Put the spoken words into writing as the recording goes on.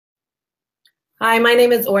Hi, my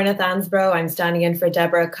name is Orna Thansbro. I'm standing in for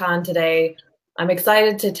Deborah Khan today. I'm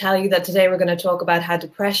excited to tell you that today we're going to talk about how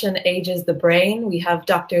depression ages the brain. We have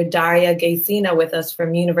Dr. Daria Gaysina with us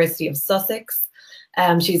from University of Sussex.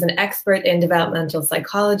 She's an expert in developmental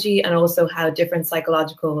psychology and also how different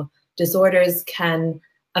psychological disorders can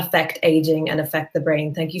affect aging and affect the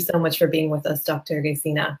brain. Thank you so much for being with us, Dr.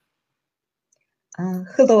 Gaysina.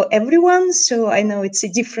 Hello, everyone. So I know it's a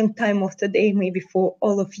different time of the day, maybe for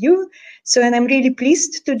all of you. And I'm really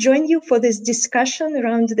pleased to join you for this discussion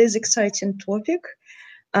around this exciting topic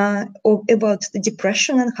about the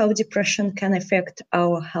depression and how depression can affect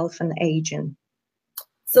our health and aging.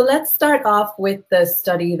 So let's start off with the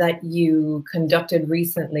study that you conducted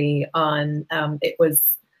recently on, it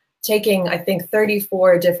was taking, I think,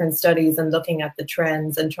 34 different studies and looking at the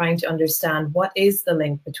trends and trying to understand what is the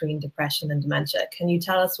link between depression and dementia. Can you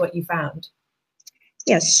tell us what you found?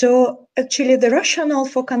 Yes, so actually the rationale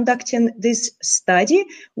for conducting this study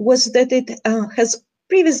was that it has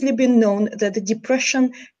previously been known that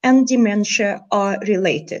depression and dementia are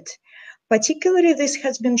related. Particularly, this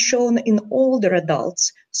has been shown in older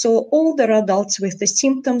adults. So older adults with the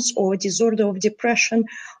symptoms or disorder of depression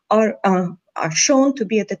are shown to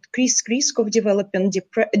be at increased risk of developing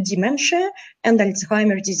dementia and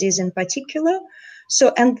Alzheimer's disease in particular.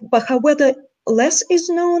 But however, less is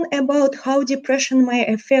known about how depression may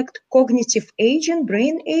affect cognitive aging,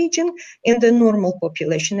 brain aging in the normal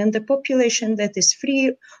population, in the population that is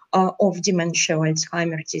free of dementia or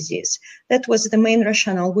Alzheimer's disease. That was the main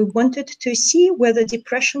rationale. We wanted to see whether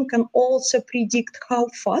depression can also predict how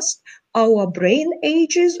fast our brain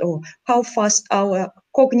ages or how fast our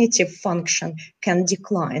cognitive function can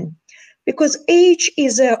decline. Because age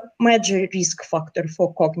is a major risk factor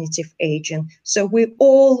for cognitive aging. So we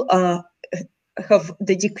all have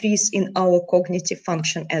the decrease in our cognitive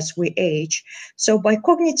function as we age. So by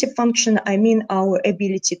cognitive function, I mean our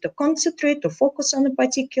ability to concentrate, to focus on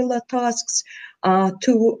particular tasks,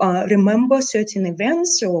 to remember certain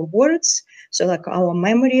events or words. So like our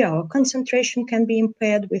memory, our concentration can be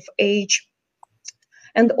impaired with age.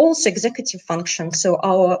 And also executive function, so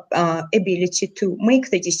our ability to make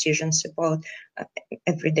the decisions about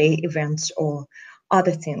everyday events or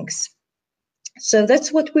other things. So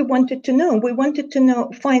that's what we wanted to know. We wanted to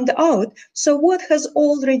find out, so what has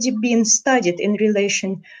already been studied in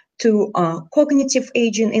relation to cognitive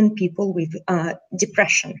aging in people with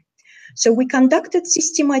depression. So we conducted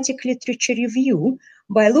systematic literature review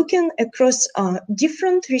by looking across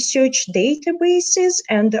different research databases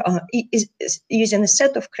and using a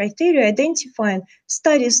set of criteria, identifying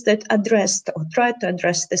studies that addressed or tried to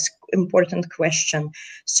address this important question.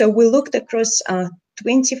 So we looked across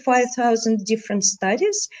 25,000 different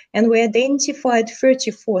studies, and we identified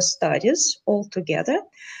 34 studies altogether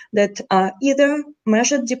that either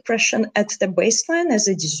measured depression at the baseline as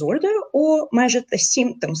a disorder or measured the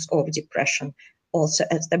symptoms of depression also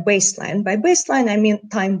at the baseline. By baseline, I mean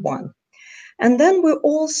time one. And then we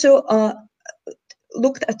also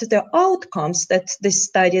looked at the outcomes that the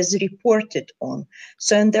studies reported on.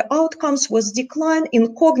 So, and the outcomes was decline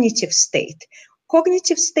in cognitive state.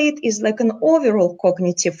 Cognitive state is like an overall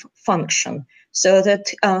cognitive function. So that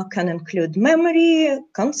can include memory,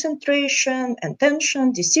 concentration,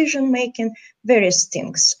 attention, decision-making, various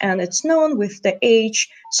things. And it's known with the age,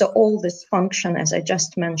 so all this function, as I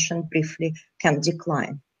just mentioned briefly, can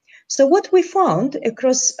decline. So what we found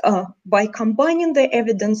across, by combining the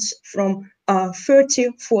evidence from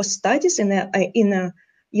 34 studies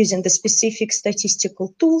using the specific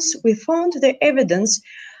statistical tools, we found the evidence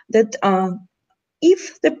that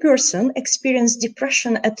if the person experienced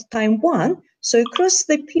depression at time one, so across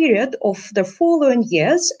the period of the following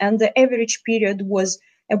years, and the average period was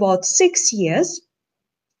about 6 years,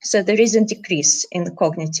 so there is a decrease in the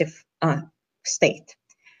cognitive state.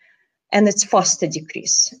 And it's faster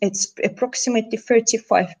decrease. It's approximately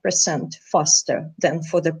 35% faster than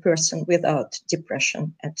for the person without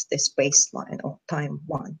depression at this baseline or time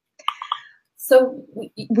one. So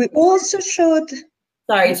we also showed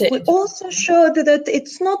We also showed that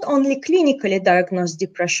it's not only clinically diagnosed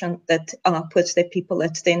depression that puts the people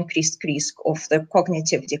at the increased risk of the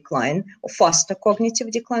cognitive decline, or faster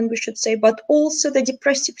cognitive decline, we should say, but also the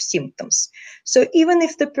depressive symptoms. So even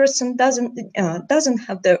if the person doesn't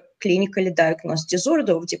have the clinically diagnosed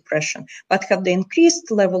disorder of depression, but have the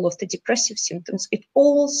increased level of the depressive symptoms, it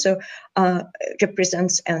also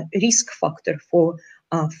represents a risk factor for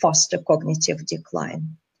faster cognitive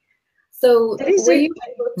decline. So were you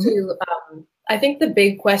able to, I think the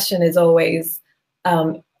big question is always,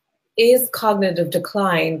 is cognitive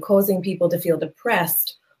decline causing people to feel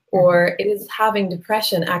depressed, or is having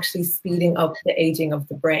depression actually speeding up the aging of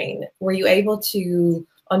the brain? Were you able to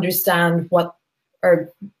understand what,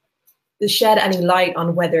 or shed any light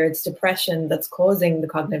on whether it's depression that's causing the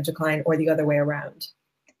cognitive decline or the other way around?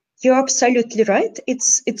 You're absolutely right.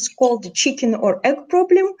 It's called the chicken or egg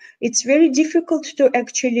problem. It's very difficult to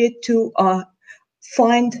actually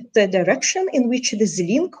find the direction in which this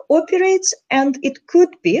link operates, and it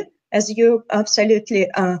could be, as you absolutely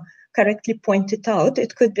correctly pointed out,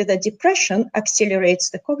 it could be that depression accelerates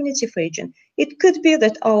the cognitive aging. It could be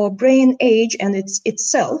that our brain age and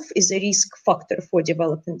itself is a risk factor for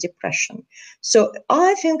developing depression. So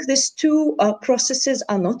I think these two processes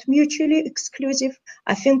are not mutually exclusive.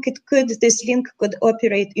 I think this link could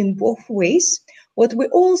operate in both ways. What we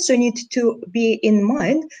also need to be in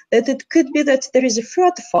mind that it could be that there is a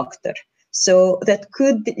third factor, so that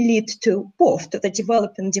could lead to both to the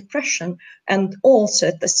developing depression and also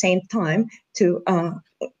at the same time to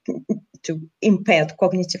impaired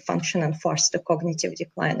cognitive function and faster cognitive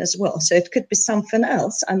decline as well. So it could be something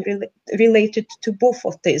else related to both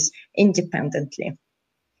of these independently.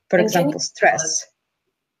 For example, stress.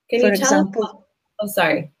 Can you tell us? Oh,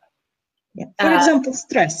 sorry. Yeah. For example,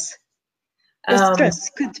 stress. The stress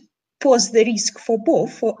could pose the risk for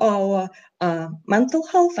both, for our mental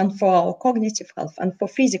health and for our cognitive health and for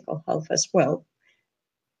physical health as well.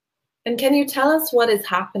 And can you tell us what is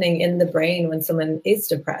happening in the brain when someone is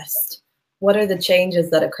depressed? What are the changes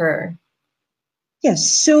that occur? Yes,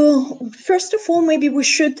 so first of all, maybe we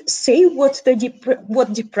should say what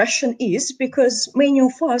depression is, because many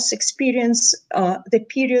of us experience the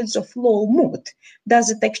periods of low mood.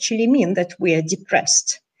 Does it actually mean that we are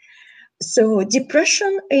depressed? So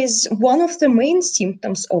depression is one of the main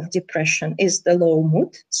symptoms of depression is the low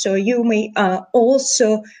mood. So you may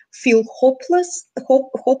also feel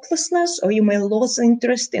hopelessness, or you may lose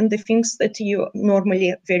interest in the things that you're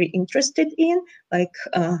normally very interested in, like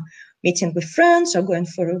meeting with friends or going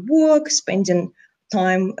for a walk, spending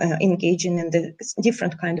time engaging in the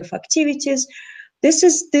different kind of activities.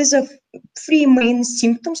 These are three main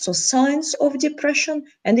symptoms or signs of depression.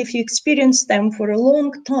 And if you experience them for a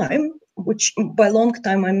long time, which by long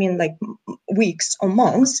time I mean like weeks or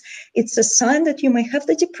months, it's a sign that you may have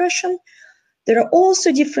the depression. There are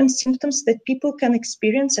also different symptoms that people can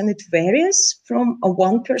experience, and it varies from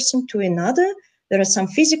one person to another. There are some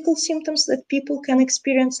physical symptoms that people can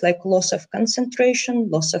experience, like loss of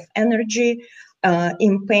concentration, loss of energy,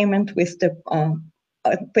 impairment with the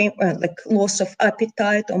like loss of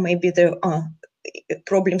appetite, or maybe there are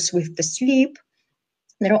problems with the sleep.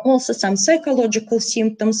 There are also some psychological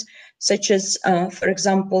symptoms, such as, for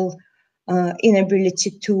example,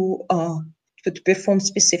 inability to perform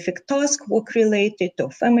specific tasks, work-related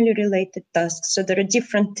or family-related tasks. So there are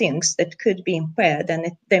different things that could be impaired,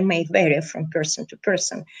 and they may vary from person to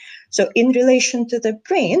person. So in relation to the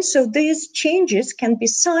brain, so these changes can be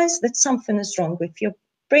signs that something is wrong with your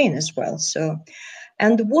brain as well. So.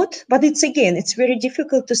 But it's very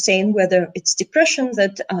difficult to say whether it's depression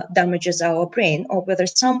that damages our brain, or whether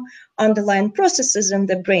some underlying processes in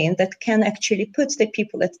the brain that can actually put the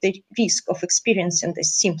people at the risk of experiencing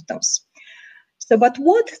these symptoms. So, but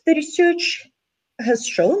what the research has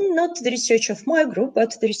shown, not the research of my group,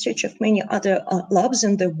 but the research of many other labs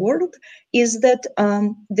in the world, is that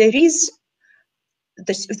there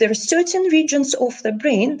are certain regions of the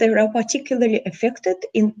brain that are particularly affected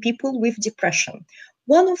in people with depression.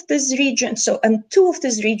 One of these regions, and two of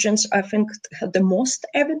these regions, I think, have the most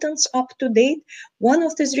evidence up to date. One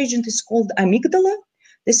of these regions is called amygdala.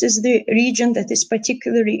 This is the region that is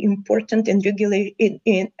particularly important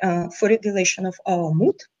for regulation of our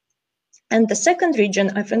mood. And the second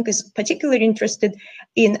region, I think, is particularly interested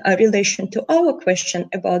in relation to our question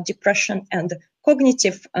about depression and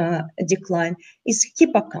cognitive decline, is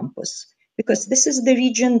hippocampus, because this is the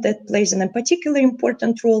region that plays a particularly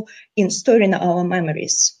important role in storing our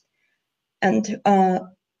memories. And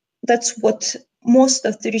that's what most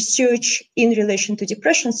of the research in relation to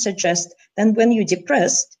depression suggests. Then when you're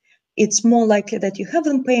depressed, it's more likely that you have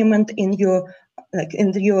impairment in your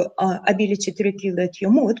ability to regulate your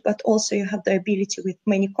mood, but also you have the ability with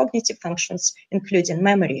many cognitive functions, including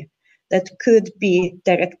memory, that could be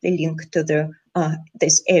directly linked to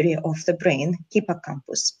this area of the brain,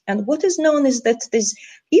 hippocampus. And what is known is that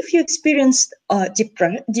if you experienced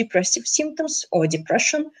depressive symptoms or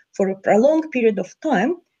depression for a prolonged period of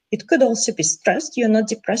time, it could also be stressed. You're not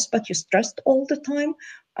depressed, but you're stressed all the time.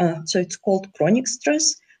 So it's called chronic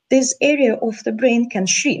stress. This area of the brain can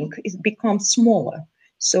shrink, it becomes smaller.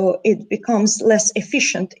 So it becomes less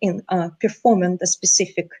efficient in performing the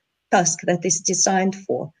specific task that is designed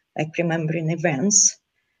for, like remembering events.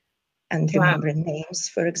 and Wow. remembering names,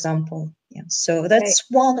 for example. Yeah. So that's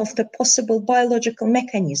one of the possible biological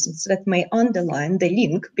mechanisms that may underline the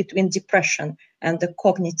link between depression and the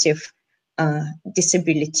cognitive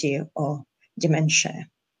disability or dementia.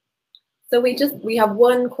 So we have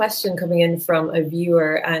one question coming in from a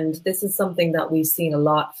viewer, and this is something that we've seen a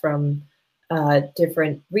lot from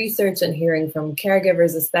different research and hearing from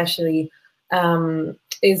caregivers especially,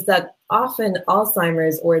 is that often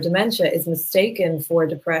Alzheimer's or dementia is mistaken for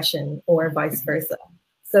depression or vice versa.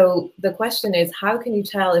 So the question is, how can you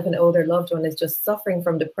tell if an older loved one is just suffering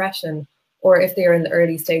from depression or if they are in the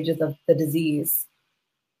early stages of the disease?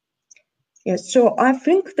 Yes, so I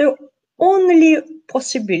think the only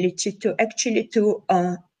possibility to actually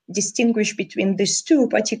distinguish between these two,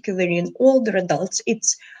 particularly in older adults,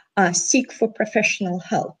 it's seek for professional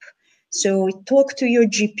help. So talk to your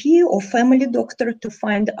GP or family doctor to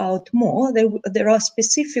find out more. There are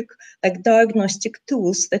specific diagnostic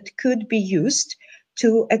tools that could be used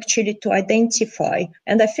to identify.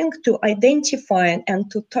 And I think to identify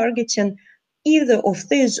and to targeting either of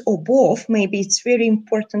these or both, maybe it's very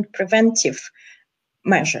important preventive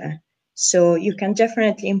measure. So you can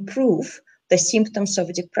definitely improve the symptoms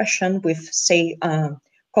of depression with, say,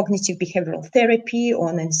 cognitive behavioral therapy,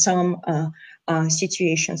 or in some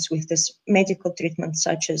situations with this medical treatment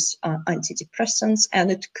such as antidepressants.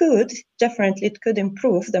 And it could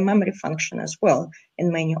improve the memory function as well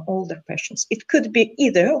in many older patients. It could be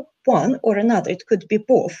either one or another. It could be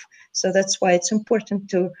both. So that's why it's important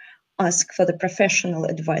to ask for the professional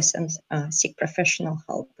advice and seek professional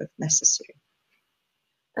help if necessary.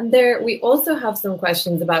 And we also have some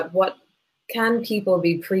questions about what can people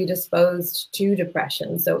be predisposed to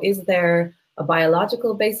depression? So is there a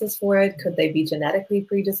biological basis for it? Could they be genetically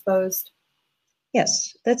predisposed?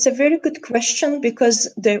 Yes, that's a very good question,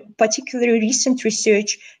 because the particularly recent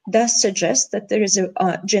research does suggest that there is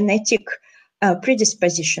a genetic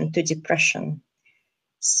predisposition to depression.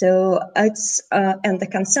 So it's, and the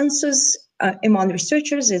consensus among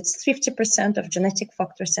researchers, it's 50% of genetic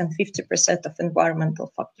factors and 50% of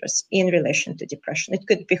environmental factors in relation to depression. It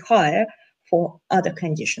could be higher for other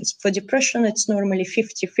conditions. For depression, it's normally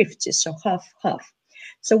 50-50, so half-half.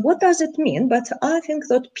 So what does it mean? But I think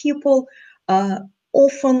that people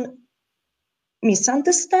often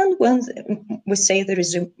misunderstand when we say there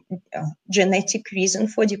is a genetic reason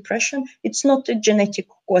for depression. It's not a genetic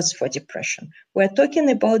cause for depression. We're talking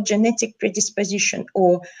about genetic predisposition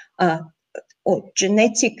or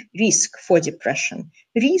genetic risk for depression.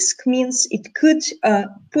 Risk means it could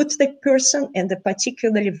put the person in a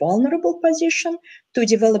particularly vulnerable position to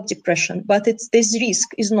develop depression, but this risk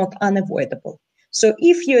is not unavoidable. So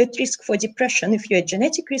if you're at risk for depression, if you're at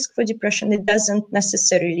genetic risk for depression, it doesn't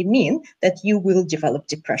necessarily mean that you will develop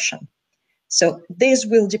depression. So this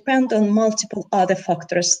will depend on multiple other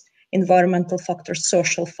factors, environmental factors,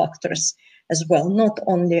 social factors as well, not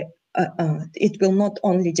only it will not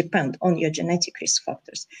only depend on your genetic risk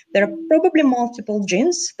factors. There are probably multiple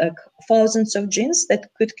genes, like thousands of genes, that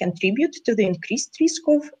could contribute to the increased risk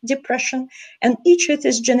of depression, and each of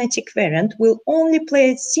this genetic variant will only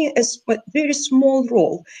play a very small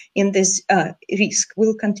role in this risk,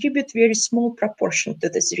 will contribute very small proportion to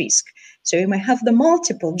this risk. So you may have the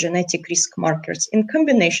multiple genetic risk markers. In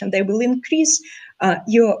combination, they will increase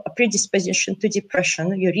your predisposition to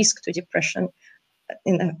depression, your risk to depression,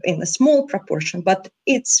 in a small proportion, but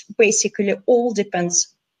it's basically all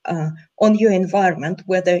depends on your environment,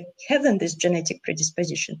 whether having this genetic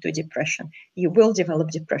predisposition to depression, you will develop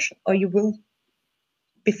depression or you will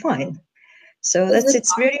be fine. So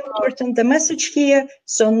it's very important, the message here.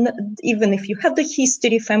 So even if you have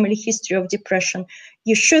the family history of depression,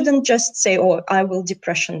 you shouldn't just say, oh, I will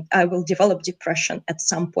develop depression at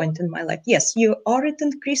some point in my life. Yes, you are at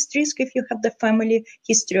increased risk if you have the family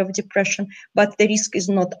history of depression, but the risk is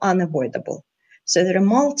not unavoidable. So there are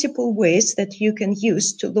multiple ways that you can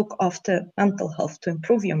use to look after mental health, to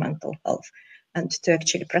improve your mental health, and to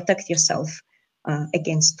actually protect yourself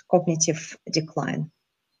against cognitive decline.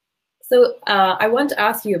 So I want to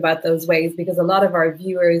ask you about those ways, because a lot of our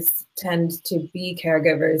viewers tend to be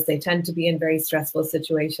caregivers. They tend to be in very stressful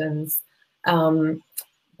situations.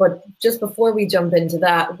 But just before we jump into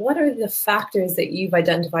that, what are the factors that you've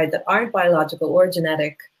identified that aren't biological or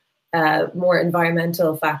genetic, more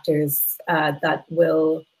environmental factors that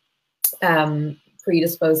will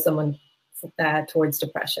predispose someone towards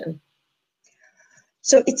depression?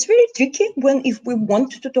 So it's very tricky if we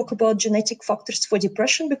want to talk about genetic factors for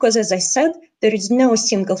depression, because as I said, there is no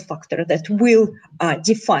single factor that will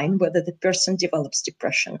define whether the person develops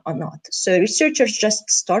depression or not. So researchers just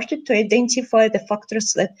started to identify the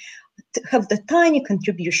factors that have the tiny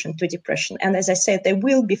contribution to depression. And as I said, there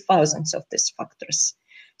will be thousands of these factors.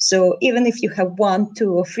 So even if you have 1,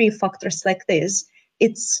 2, or 3 factors like this,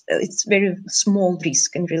 it's very small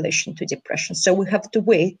risk in relation to depression. So we have to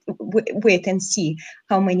wait and see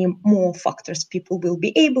how many more factors people will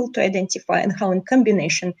be able to identify, and how in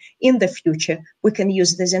combination in the future we can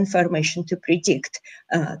use this information to predict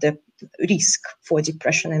the risk for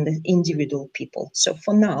depression in the individual people. So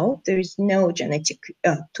for now, there is no genetic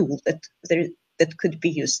tool that could be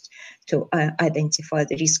used to identify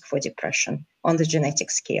the risk for depression on the genetic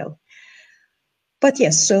scale. But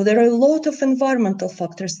yes, so there are a lot of environmental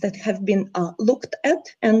factors that have been looked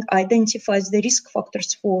at and identifies the risk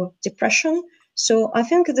factors for depression. So I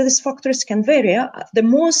think that these factors can vary. The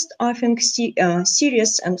most, I think,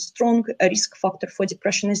 serious and strong risk factor for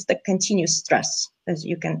depression is the continuous stress, as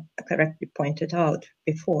you can correctly pointed out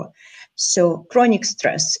before. So chronic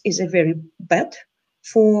stress is a very bad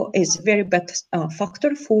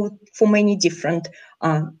factor for many different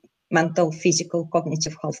mental, physical,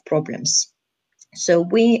 cognitive health problems. So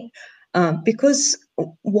because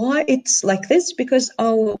why it's like this? Because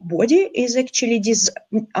our body is actually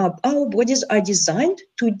our bodies are designed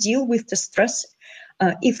to deal with the stress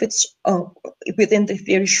if it's within the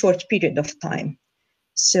very short period of time.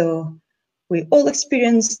 So we all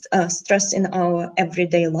experience stress in our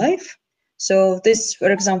everyday life. So this, for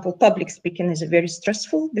example, public speaking is very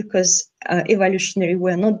stressful because evolutionary,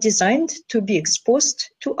 we're not designed to be exposed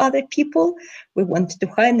to other people. We want to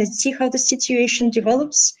hide and see how the situation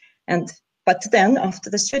develops. But then after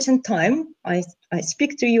a certain time, I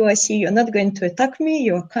speak to you, I see you're not going to attack me,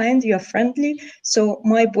 you're kind, you're friendly. So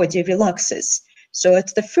my body relaxes. So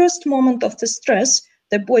at the first moment of the stress,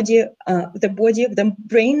 the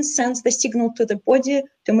brain sends the signal to the body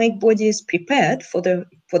to make bodies prepared for the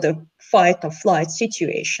fight or flight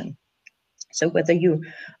situation. So whether you,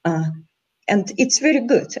 and it's very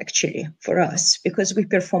good actually for us because we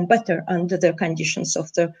perform better under the conditions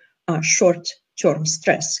of the short-term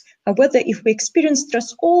stress. However, if we experience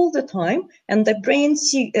stress all the time and the brain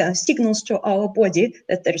signals to our body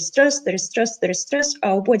that there is stress, there is stress, there is stress,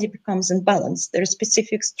 our body becomes imbalanced. There is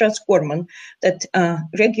specific stress hormone that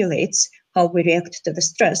regulates how we react to the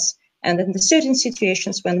stress. And in the certain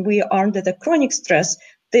situations when we are under the chronic stress,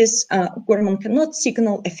 this hormone cannot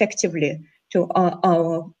signal effectively to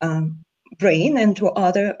our brain and to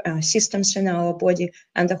other systems in our body,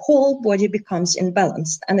 and the whole body becomes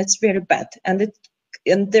imbalanced, and it's very bad.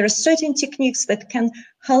 And there are certain techniques that can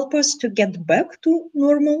help us to get back to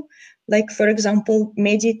normal, like, for example,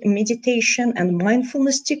 meditation and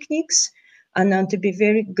mindfulness techniques are known to be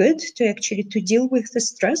very good to actually to deal with the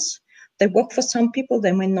stress. They work for some people,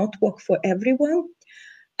 they may not work for everyone.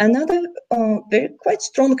 Another very quite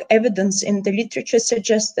strong evidence in the literature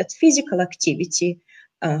suggests that physical activity,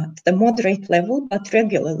 the moderate level but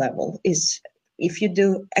regular level, is if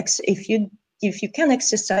you can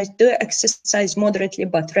exercise, do exercise moderately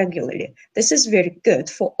but regularly. This is very good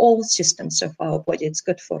for all systems of our body. It's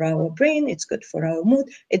good for our brain, it's good for our mood,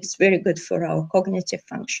 it's very good for our cognitive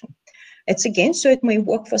function. It's again, so it may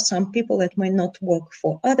work for some people, it may not work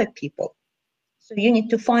for other people. So you need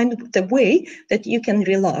to find the way that you can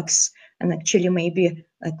relax and actually maybe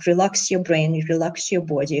like relax your brain, relax your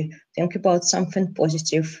body, think about something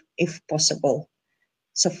positive if possible.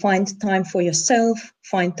 So find time for yourself,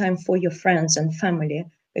 find time for your friends and family,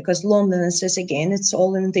 because loneliness is, again, it's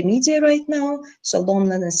all in the media right now. So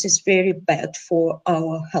loneliness is very bad for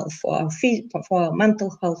our health, for our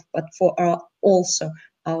mental health, but for also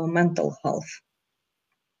our mental health.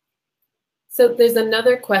 So there's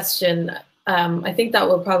another question. I think that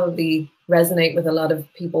will probably resonate with a lot of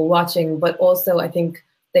people watching, but also I think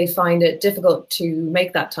they find it difficult to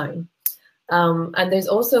make that time. And there's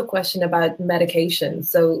also a question about medication.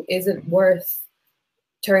 So is it worth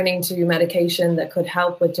turning to medication that could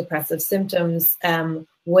help with depressive symptoms?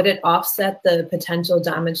 Would it offset the potential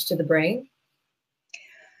damage to the brain?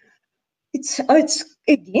 It's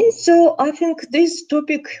again, so I think this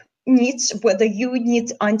topic needs, whether you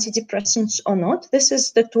need antidepressants or not, this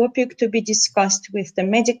is the topic to be discussed with the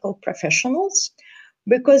medical professionals,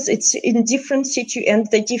 because it's in different situations,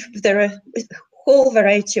 and there are a whole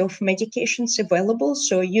variety of medications available,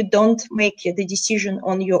 so you don't make the decision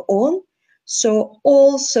on your own. So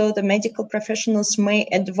also the medical professionals may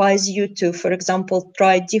advise you to, for example,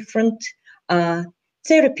 try different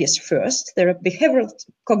therapies first. There are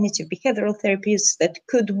cognitive behavioral therapies that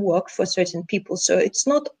could work for certain people. So it's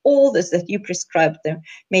not always that you prescribe the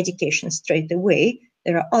medication straight away.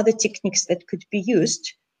 There are other techniques that could be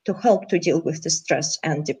used to help to deal with the stress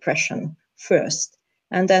and depression first.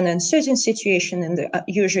 And then in certain situations,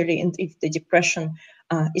 usually if the depression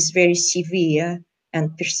is very severe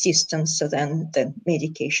and persistent, so then the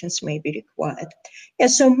medications may be required. Yeah,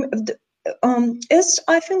 so as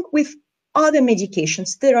I think with other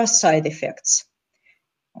medications, there are side effects.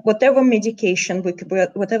 Whatever medication,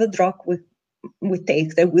 whatever drug we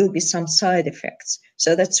take, there will be some side effects.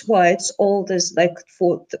 So that's why it's all this, like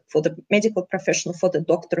for the medical professional, for the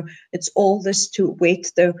doctor, it's all this to weigh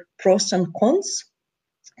the pros and cons.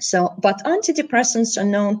 So, but antidepressants are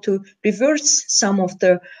known to reverse some of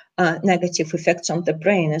the negative effects on the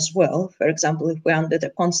brain as well. For example, if we're under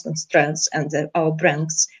the constant stress and our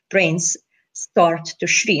brains start to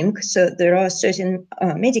shrink, so there are certain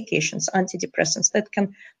medications, antidepressants, that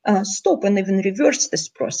can stop and even reverse this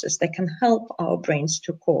process. They can help our brains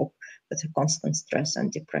to cope with the constant stress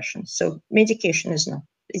and depression. So medication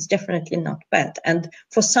is definitely not bad. And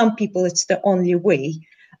for some people, it's the only way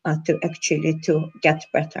to get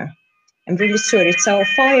better. I'm really sorry, it's our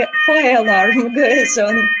fire alarm goes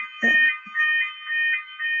on.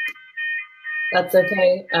 That's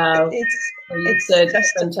okay. It's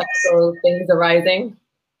different technical things arising.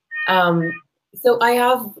 So I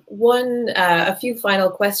have a few final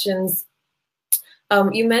questions.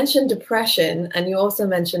 You mentioned depression, and you also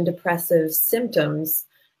mentioned depressive symptoms.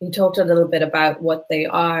 You talked a little bit about what they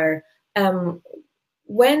are.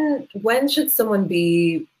 When should someone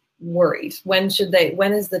be worried? When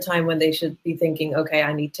is the time when they should be thinking, okay,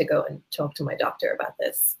 I need to go and talk to my doctor about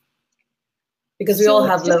this? Because we all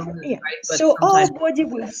have low mood, right? But so our body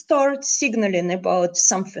will start signaling about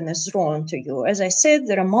something is wrong to you. As I said,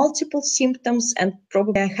 there are multiple symptoms, and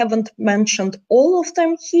probably I haven't mentioned all of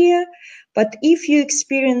them here, but if you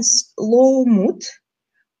experience low mood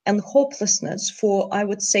and hopelessness I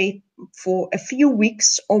would say, for a few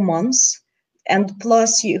weeks or months, and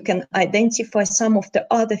plus you can identify some of the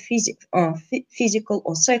other physical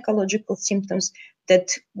or psychological symptoms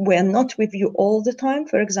that were not with you all the time.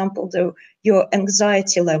 For example, your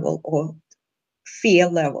anxiety level or fear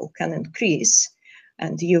level can increase,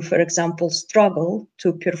 and you, for example, struggle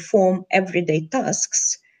to perform everyday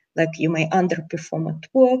tasks, like you may underperform at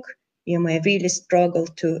work, you may really struggle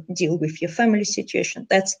to deal with your family situation.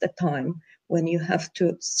 That's the time when you have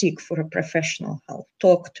to seek for a professional help.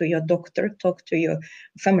 Talk to your doctor, talk to your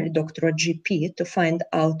family doctor or GP to find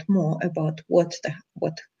out more about what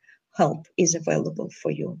help is available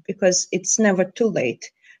for you, because it's never too late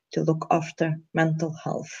to look after mental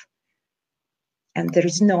health. And there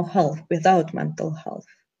is no health without mental health.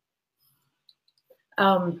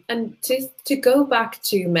 And to go back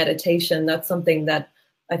to meditation, that's something that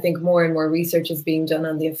I think more and more research is being done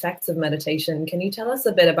on the effects of meditation. Can you tell us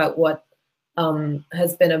a bit about what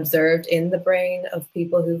has been observed in the brain of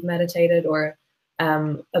people who've meditated, or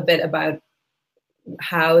a bit about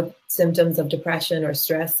how symptoms of depression or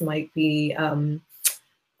stress might be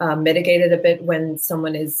mitigated a bit when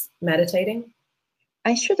someone is meditating?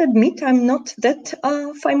 I should admit I'm not that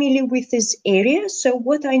familiar with this area. So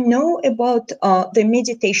what I know about the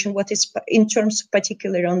meditation, what is in terms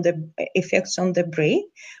particularly on the effects on the brain,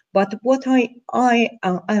 but what I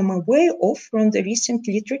am aware of from the recent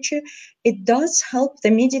literature, it does help.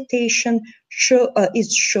 The meditation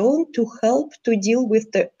is shown to help to deal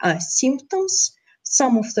with the symptoms,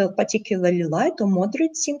 some of the particularly light or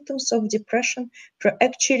moderate symptoms of depression, for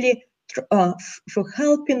actually for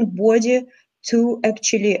helping body to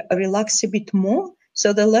actually relax a bit more.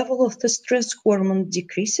 So the level of the stress hormone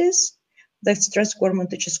decreases. The stress hormone,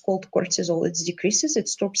 which is called cortisol, it decreases. It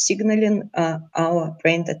stops signaling our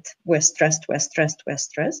brain that we're stressed.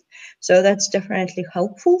 So that's definitely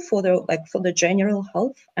helpful for the general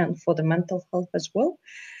health and for the mental health as well.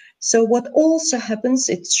 So what also happens,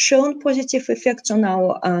 it's shown positive effects on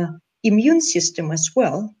our immune system as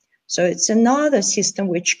well. So it's another system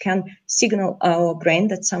which can signal our brain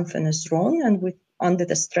that something is wrong, and under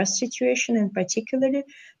the stress situation in particularly.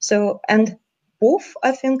 So, and both,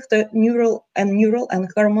 I think, the neural and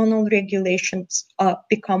hormonal regulations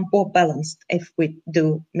become more balanced if we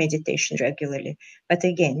do meditation regularly. But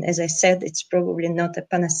again, as I said, it's probably not a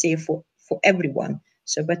panacea for everyone.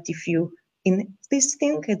 So, but if you in this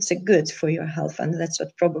thing, it's good for your health, and that's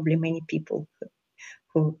what probably many people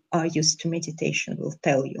who are used to meditation will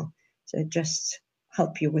tell you. So just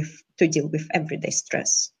help you to deal with everyday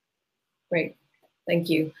stress. Great, thank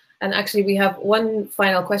you. And actually, we have one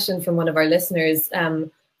final question from one of our listeners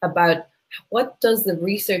about what does the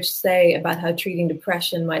research say about how treating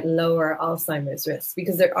depression might lower Alzheimer's risk?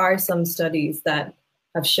 Because there are some studies that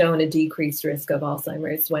have shown a decreased risk of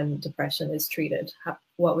Alzheimer's when depression is treated.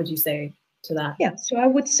 What would you say to that? Yeah, so I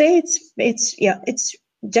would say it's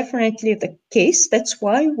definitely the case. That's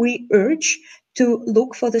why we urge to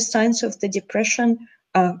look for the signs of the depression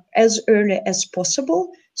as early as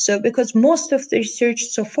possible. So because most of the research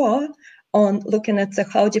so far on looking at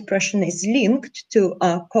how depression is linked to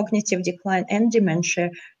cognitive decline and dementia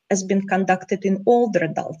has been conducted in older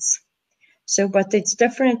adults. So, but it's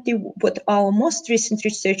definitely what our most recent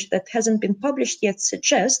research that hasn't been published yet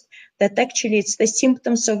suggests that actually it's the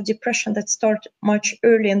symptoms of depression that start much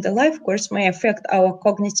early in the life course may affect our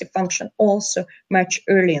cognitive function also much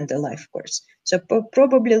early in the life course. So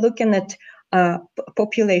probably looking at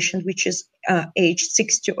population which is age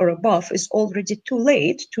 60 or above is already too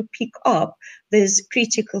late to pick up this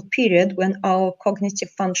critical period when our cognitive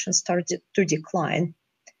function started to decline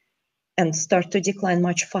and start to decline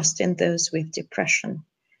much faster in those with depression.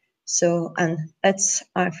 So, and that's,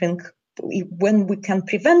 I think, when we can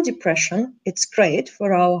prevent depression, it's great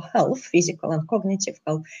for our health, physical and cognitive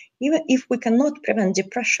health. Even if we cannot prevent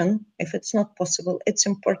depression, if it's not possible, it's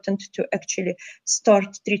important to actually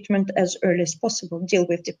start treatment as early as possible, deal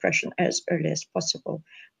with depression as early as possible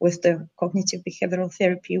with the cognitive behavioral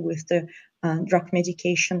therapy, with the drug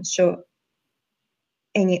medication. So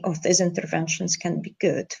any of these interventions can be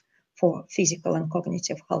good for physical and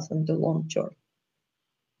cognitive health in the long term.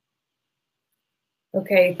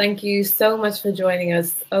 Okay, thank you so much for joining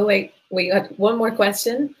us. Oh, wait, we got one more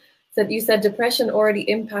question. So you said depression already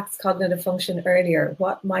impacts cognitive function earlier.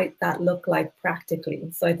 What might that look like practically?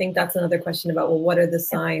 So I think that's another question about, well, what are the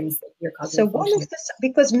signs that your cognitive function?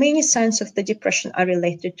 Because many signs of the depression are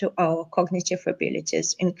related to our cognitive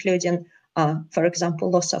abilities, including, for example,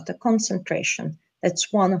 loss of the concentration.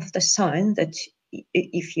 That's one of the signs that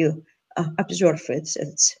if you observe it,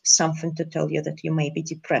 it's something to tell you that you may be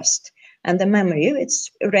depressed. And the memory,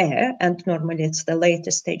 it's rare, and normally it's the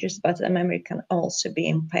later stages, but the memory can also be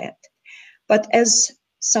impaired. But as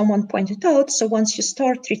someone pointed out, so once you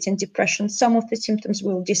start treating depression, some of the symptoms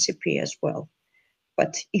will disappear as well.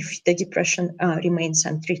 But if the depression remains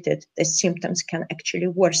untreated, the symptoms can actually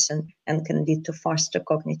worsen and can lead to faster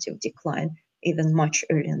cognitive decline, even much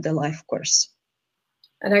earlier in the life course.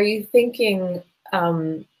 And are you thinking,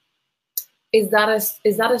 is that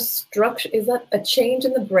a structure? Is that a change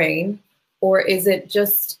in the brain, or is it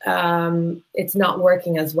just it's not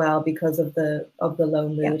working as well because of the low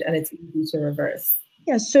mood, and it's easy to reverse?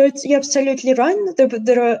 Yeah, so you're absolutely right.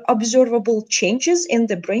 There are observable changes in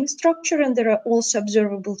the brain structure, and there are also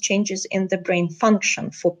observable changes in the brain function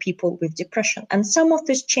for people with depression. And some of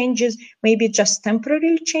these changes may be just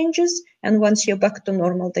temporary changes, and once you're back to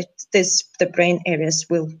normal, the brain areas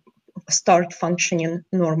will start functioning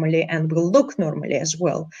normally and will look normally as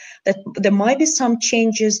well. That there might be some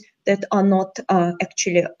changes that are not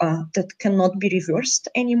actually that cannot be reversed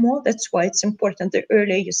anymore. That's why it's important the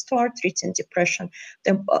earlier you start treating depression,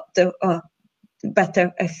 the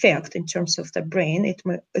better effect in terms of the brain it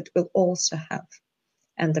will also have,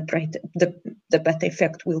 and the better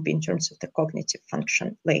effect will be in terms of the cognitive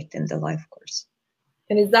function late in the life course.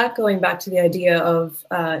 And is that going back to the idea of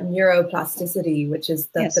neuroplasticity, which is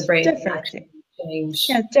that Yes, the brain definitely. can actually change?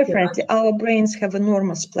 Yeah, definitely. Our brains have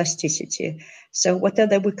enormous plasticity. So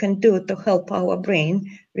whatever we can do to help our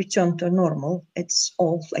brain return to normal, it's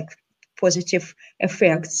all like positive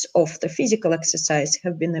effects of the physical exercise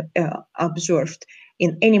have been observed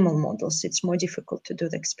in animal models. It's more difficult to do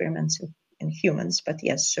the experiments in humans, but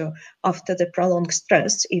yes, so after the prolonged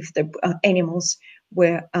stress, if the animals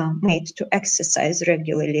were made to exercise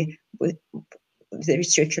regularly, the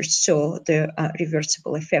researchers saw the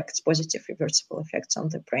reversible effects, positive reversible effects on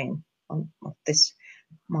the brain of these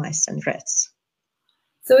mice and rats.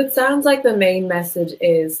 So it sounds like the main message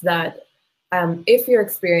is that if you're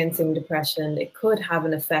experiencing depression, it could have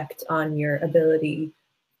an effect on your ability,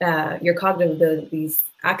 your cognitive abilities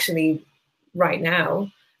actually right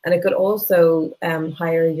now. And it could also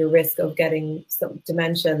higher your risk of getting some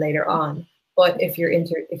dementia later on. But if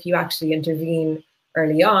you actually intervene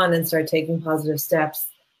early on and start taking positive steps,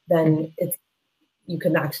 then you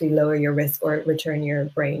can actually lower your risk or return your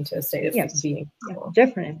brain to a state of being. Yeah,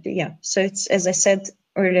 definitely, yeah. So it's, as I said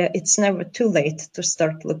earlier, it's never too late to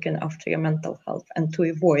start looking after your mental health and to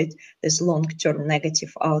avoid these long-term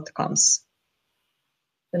negative outcomes.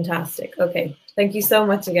 Fantastic. Okay, thank you so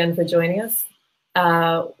much again for joining us.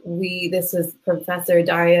 This is Professor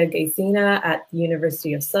Daria Gaysina at the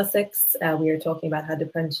University of Sussex. We are talking about how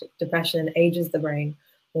depression ages the brain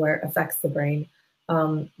or affects the brain.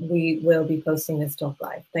 We will be posting this talk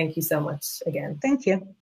live. Thank you so much again. Thank you.